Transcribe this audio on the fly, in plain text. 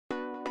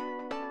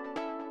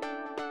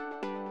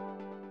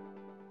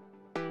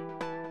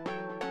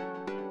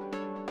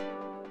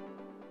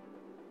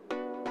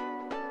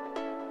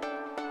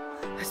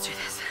Let's do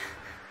this.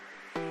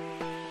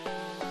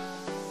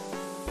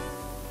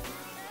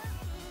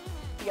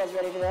 You guys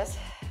ready for this?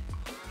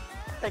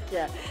 Heck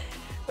yeah.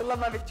 I love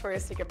my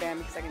Victoria's Secret band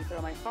because I can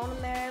throw my phone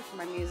in there for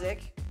my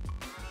music,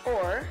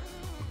 or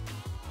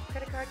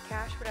credit card,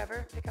 cash,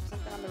 whatever, pick up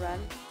something on the run.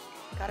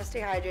 Gotta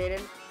stay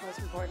hydrated, most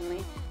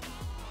importantly.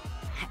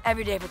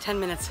 Every day for 10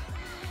 minutes,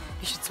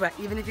 you should sweat,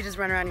 even if you just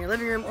run around your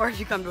living room or if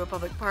you come to a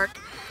public park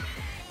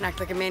and act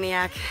like a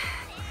maniac.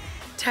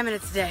 10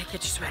 minutes a day, get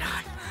your sweat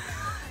on.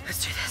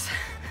 Let's do this.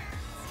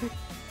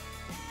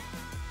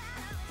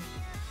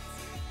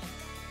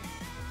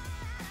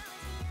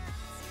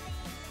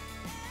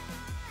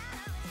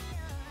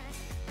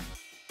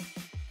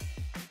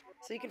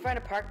 So you can find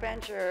a park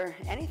bench or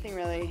anything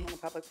really in a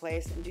public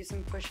place and do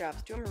some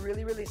push-ups. Do them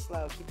really, really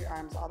slow. Keep your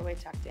arms all the way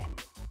tucked in.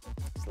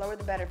 Slower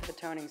the better for the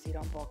toning so you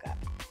don't bulk up.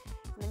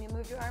 And then you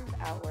move your arms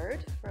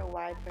outward for a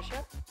wide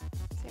push-up.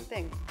 Same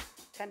thing,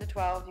 10 to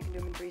 12. You can do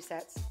them in 3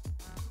 sets.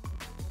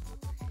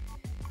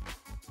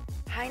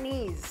 High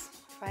knees.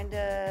 Find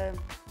a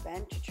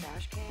bench, a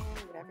trash can,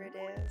 whatever it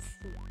is.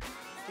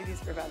 Do these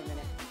for about a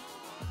minute.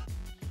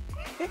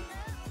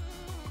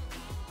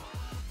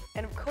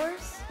 And of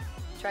course,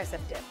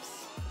 tricep dips.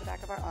 The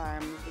back of our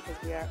arms, because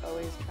we are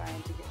always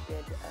trying to get rid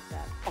of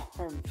that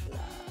arm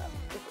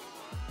flab.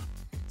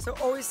 So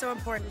always so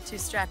important to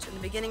stretch in the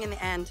beginning and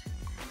the end,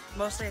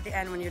 mostly at the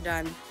end when you're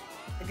done.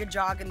 A good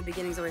jog in the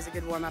beginning is always a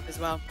good warm-up as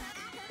well.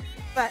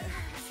 But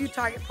a few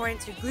target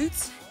points, your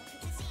glutes,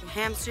 your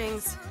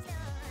hamstrings,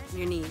 and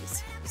your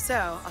knees.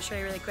 So I'll show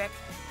you really quick.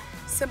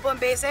 Simple and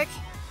basic,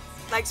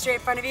 legs straight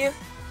in front of you,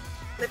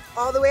 lift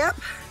all the way up.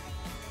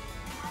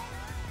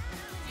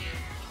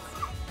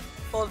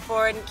 Fold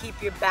forward and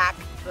keep your back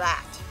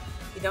flat.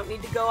 You don't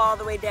need to go all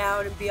the way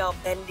down and be all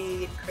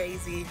bendy and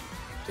crazy.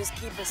 Just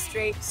keep a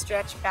straight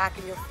stretch back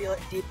and you'll feel it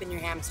deep in your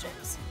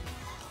hamstrings.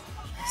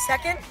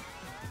 Second,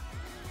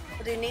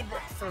 we'll need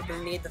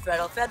the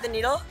thread. I'll thread the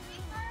needle.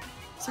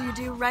 So you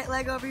do right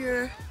leg over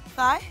your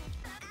thigh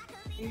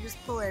and you just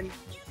pull in.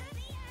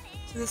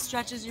 So this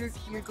stretches your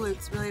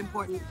glutes, really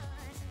important.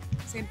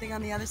 Same thing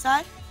on the other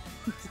side.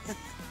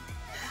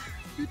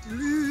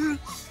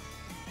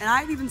 And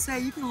I'd even say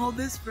you can hold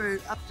this for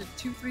up to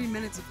 2-3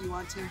 minutes if you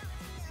want to.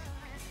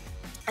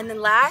 And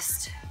then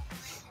last,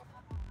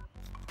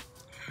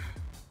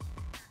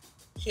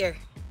 here,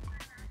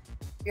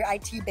 your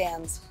IT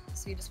bands.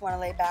 So you just want to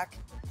lay back,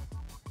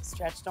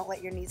 stretch, don't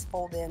let your knees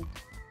fold in.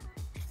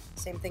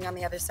 Same thing on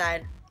the other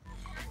side.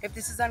 If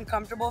this is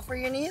uncomfortable for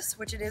your knees,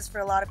 which it is for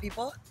a lot of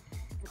people,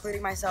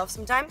 including myself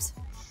sometimes,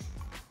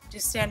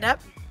 just stand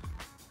up,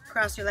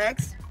 cross your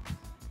legs,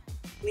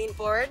 lean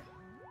forward,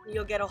 and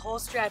you'll get a whole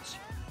stretch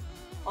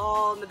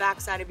all on the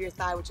back side of your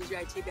thigh, which is your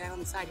IT band on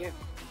the side here.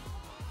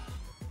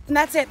 And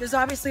that's it. There's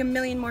obviously a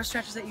million more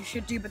stretches that you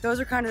should do, but those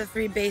are kind of the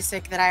 3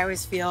 basic that I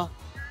always feel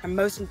are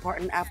most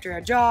important after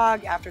a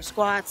jog, after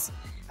squats,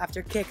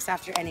 after kicks,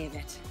 after any of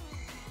it.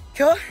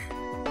 Cool?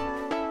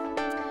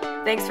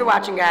 Thanks for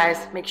watching, guys.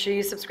 Make sure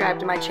you subscribe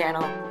to my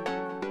channel.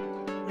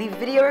 Leave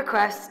video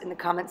requests in the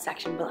comments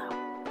section below.